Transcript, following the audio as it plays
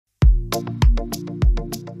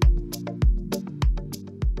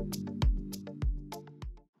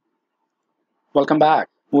Welcome back.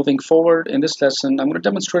 Moving forward in this lesson, I'm going to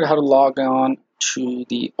demonstrate how to log on to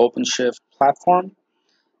the OpenShift platform.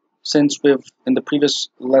 Since in the previous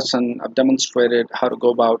lesson, I've demonstrated how to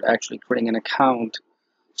go about actually creating an account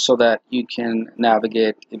so that you can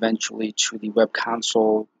navigate eventually to the web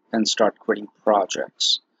console and start creating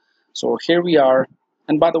projects. So here we are.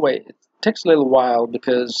 And by the way, it takes a little while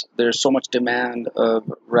because there's so much demand of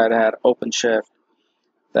Red Hat OpenShift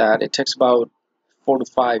that it takes about 4 to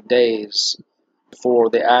 5 days before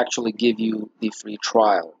they actually give you the free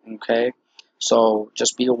trial. Okay, so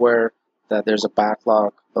just be aware that there's a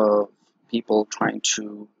backlog of people trying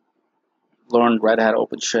to learn Red Hat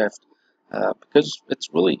OpenShift because it's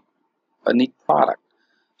really a neat product.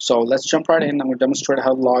 So let's jump right in. I'm going to demonstrate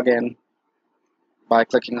how to log in by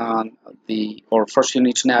clicking on first you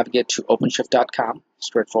need to navigate to openshift.com,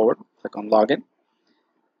 straightforward. Click on login,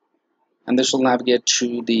 and this will navigate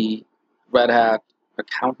to the Red Hat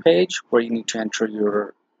account page where you need to enter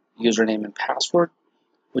your username and password,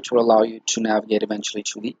 which will allow you to navigate eventually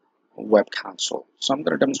to the web console. So I'm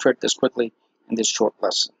going to demonstrate this quickly in this short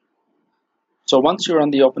lesson. So once you're on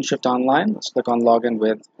the OpenShift online, let's click on login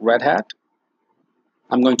with Red Hat.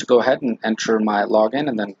 I'm going to go ahead and enter my login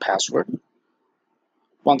and then password.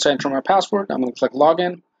 Once I enter my password, I'm going to click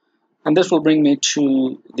login, and this will bring me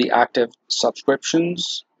to the active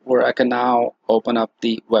subscriptions where I can now open up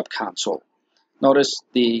the web console. Notice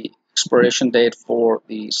the expiration date for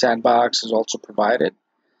the sandbox is also provided,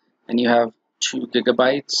 and you have 2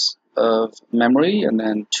 gigabytes of memory and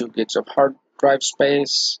then 2 gigs of hard drive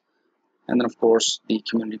space, and then of course the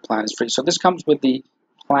community plan is free. So this comes with the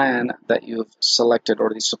plan that you've selected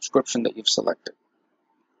or the subscription that you've selected.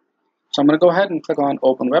 So I'm going to go ahead and click on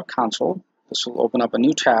Open Web Console. This will open up a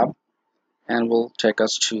new tab and will take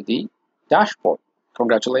us to the dashboard.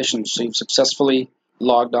 Congratulations, so you've successfully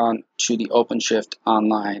logged on to the OpenShift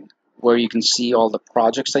online, where you can see all the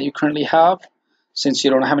projects that you currently have. Since you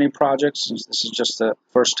don't have any projects, since this is just the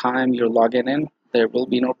first time you're logging in, there will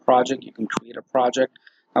be no project. You can create a project.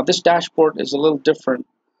 Now this dashboard is a little different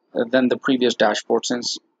than the previous dashboard.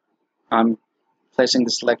 Since I'm placing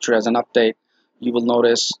this lecture as an update, you will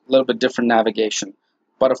notice a little bit different navigation,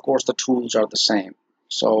 but of course the tools are the same.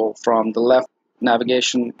 So from the left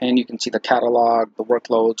navigation, and you can see the catalog, the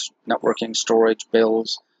workloads, networking, storage,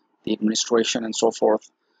 bills, the administration, and so forth.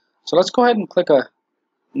 So let's go ahead and click a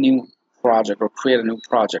new project, or create a new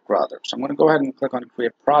project rather. So I'm going to go ahead and click on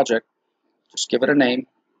create project. Just give it a name.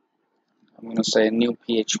 I'm going to say new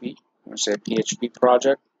PHP. I'm going to say PHP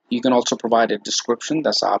project. You can also provide a description,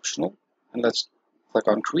 that's optional. And let's click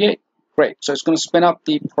on create. Great, so it's going to spin up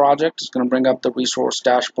the project. It's going to bring up the resource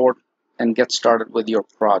dashboard and get started with your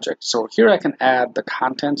project. So here I can add the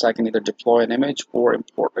contents. I can either deploy an image or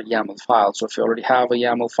import a YAML file. So if you already have a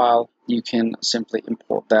YAML file, you can simply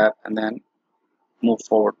import that and then move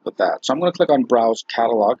forward with that. So I'm going to click on Browse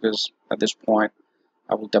Catalog, because at this point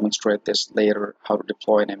I will demonstrate this later, how to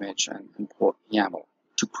deploy an image and import YAML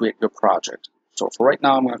to create your project. So for right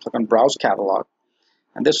now, I'm going to click on Browse Catalog,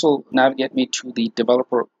 and this will navigate me to the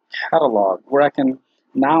developer catalog, where I can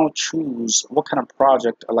now choose what kind of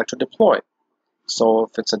project I like to deploy. So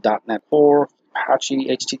if it's a .NET Core, Apache,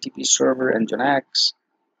 HTTP server, Nginx,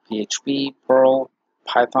 PHP, Perl,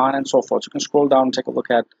 Python, and so forth. You can scroll down and take a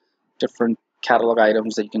look at different catalog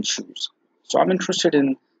items that you can choose. So I'm interested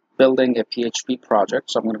in building a PHP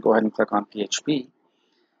project, so I'm going to go ahead and click on PHP,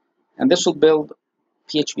 and this will build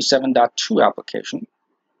PHP 7.2 application,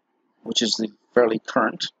 which is the fairly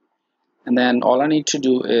current. And then all I need to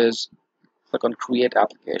do is click on create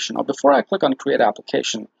application. Now before I click on create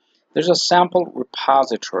application, there's a sample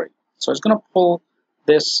repository. So it's going to pull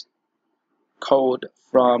this code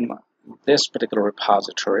from this particular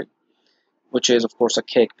repository, which is of course a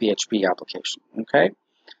Cake PHP application. Okay,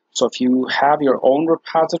 so if you have your own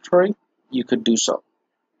repository, you could do so,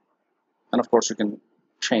 and of course you can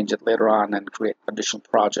change it later on and create additional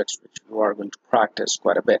projects, which you are going to practice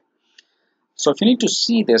quite a bit. So if you need to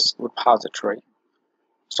see this repository,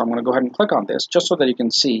 so I'm going to go ahead and click on this just so that you can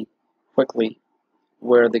see quickly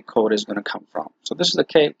where the code is going to come from. So this is the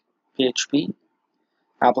Cake PHP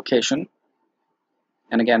application,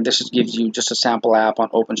 and again this gives you just a sample app on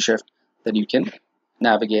OpenShift that you can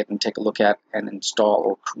navigate and take a look at and install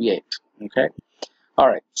or create. Okay, all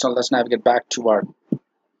right, so let's navigate back to our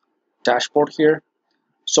dashboard here.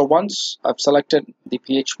 So once I've selected the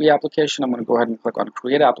PHP application, I'm going to go ahead and click on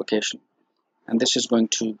create application, and this is going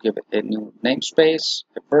to give it a new namespace,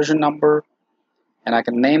 a version number, and I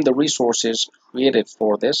can name the resources created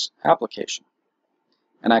for this application.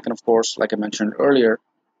 And I can, of course, like I mentioned earlier,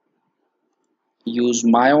 use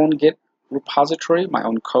my own Git repository, my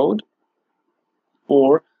own code,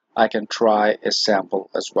 or I can try a sample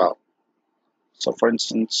as well. So for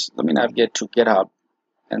instance, let me navigate to GitHub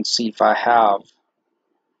and see if I have,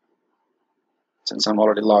 since I'm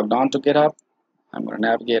already logged on to GitHub, I'm going to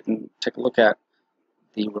navigate and take a look at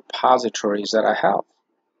the repositories that I have.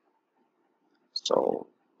 So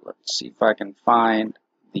let's see if I can find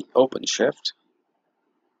the OpenShift.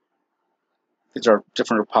 These are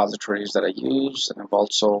different repositories that I use, and I've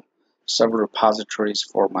also several repositories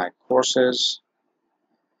for my courses.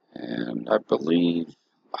 And I believe,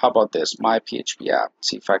 how about this, my PHP app?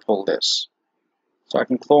 See if I pull this. So I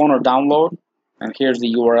can clone or download, and here's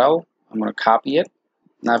the URL. I'm going to copy it,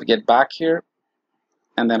 navigate back here,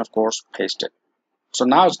 and then of course paste it. So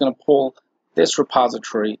now it's going to pull this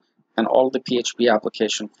repository and all the PHP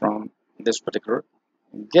application from this particular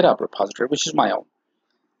GitHub repository, which is my own.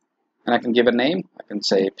 And I can give a name. I can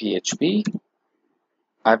say PHP.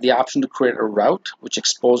 I have the option to create a route which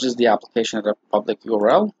exposes the application at a public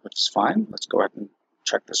URL, which is fine. Let's go ahead and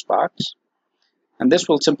check this box. And this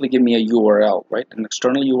will simply give me a URL, right? An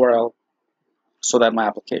external URL so that my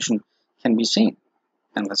application can be seen.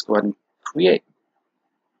 And let's go ahead and create.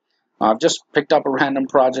 Now I've just picked up a random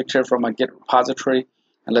project here from my Git repository,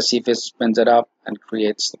 and let's see if it spins it up and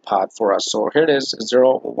creates the pod for us. So here it is,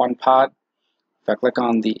 0, 1 pod. If I click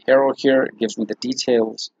on the arrow here, it gives me the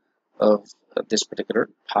details of this particular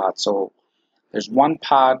pod. So there's one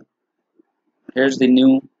pod. Here's the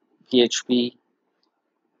new PHP.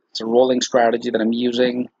 It's a rolling strategy that I'm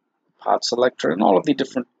using, pod selector, and all of the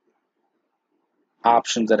different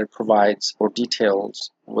options that it provides or details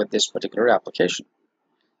with this particular application.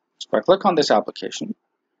 So if I click on this application,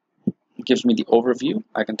 it gives me the overview.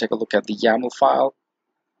 I can take a look at the YAML file.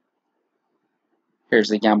 Here's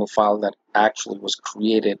the YAML file that actually was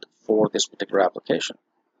created for this particular application.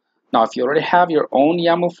 Now, if you already have your own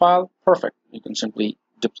YAML file, perfect. You can simply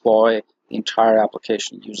deploy the entire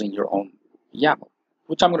application using your own YAML,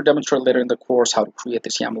 which I'm going to demonstrate later in the course how to create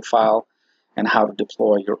this YAML file and how to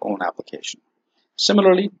deploy your own application.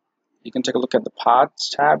 Similarly, you can take a look at the pods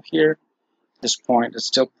tab here. At this point, it's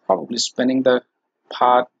still probably spinning the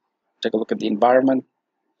pod. Take a look at the environment.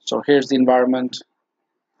 So here's the environment,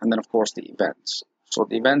 and then of course the events. So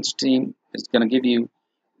the events team is going to give you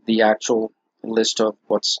the actual list of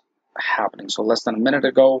what's happening. So less than a minute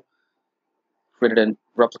ago, created a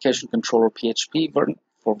replication controller PHP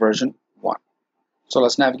for version 1. So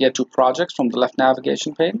let's navigate to projects from the left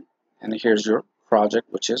navigation pane, and here's your project,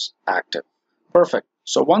 which is active. Perfect.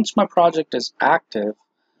 So once my project is active,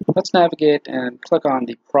 let's navigate and click on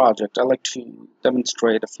the project. I like to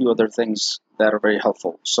demonstrate a few other things that are very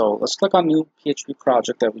helpful. So let's click on new PHP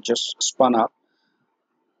project that we just spun up.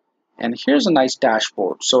 And here's a nice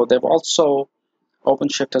dashboard. So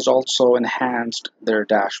OpenShift has also enhanced their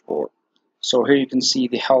dashboard. So here you can see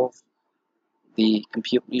the health, the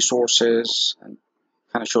compute resources, and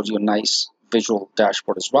kind of shows you a nice visual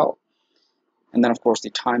dashboard as well. And then of course the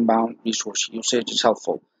time-bound resource usage is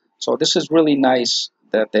helpful. So this is really nice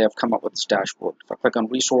that they have come up with this dashboard. If I click on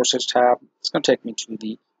resources tab, it's going to take me to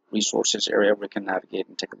the resources area where we can navigate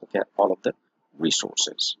and take a look at all of the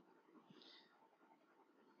resources.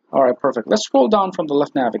 All right, perfect. Let's scroll down from the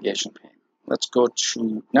left navigation pane. Let's go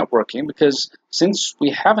to networking, because since we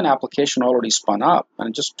have an application already spun up and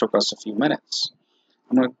it just took us a few minutes,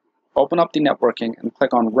 I'm going to open up the networking and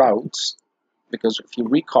click on routes, because if you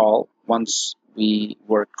recall, once we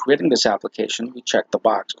were creating this application, we checked the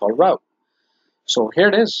box called route. So here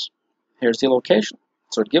it is. Here's the location.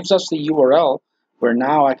 So it gives us the URL where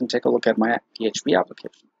now I can take a look at my PHP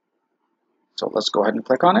application. So let's go ahead and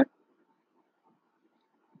click on it.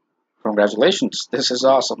 Congratulations, this is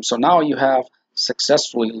awesome. So now you have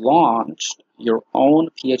successfully launched your own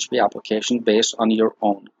PHP application based on your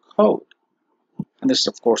own code. And this is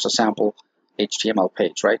of course a sample HTML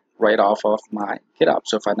page, right off of my GitHub.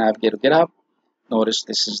 So if I navigate to GitHub, notice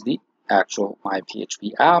this is the actual my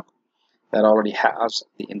PHP app that already has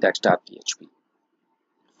the index.php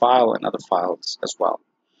file and other files as well.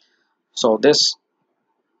 So this,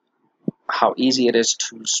 how easy it is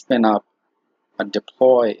to spin up and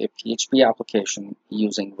deploy a PHP application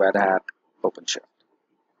using Red Hat OpenShift.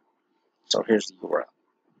 So here's the URL.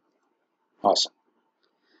 Awesome.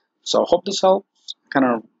 So I hope this helps kind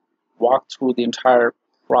of walk through the entire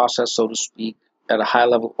process, so to speak, at a high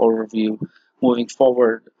level overview. Moving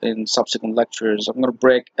forward in subsequent lectures, I'm going to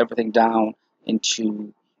break everything down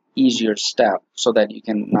into easier steps so that you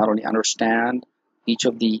can not only understand each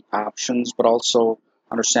of the options, but also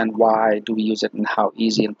understand why do we use it and how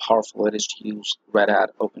easy and powerful it is to use Red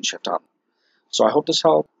Hat OpenShift on. So I hope this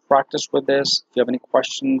helped. Practice with this. If you have any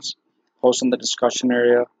questions, post in the discussion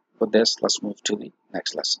area. With this, let's move to the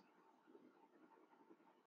next lesson.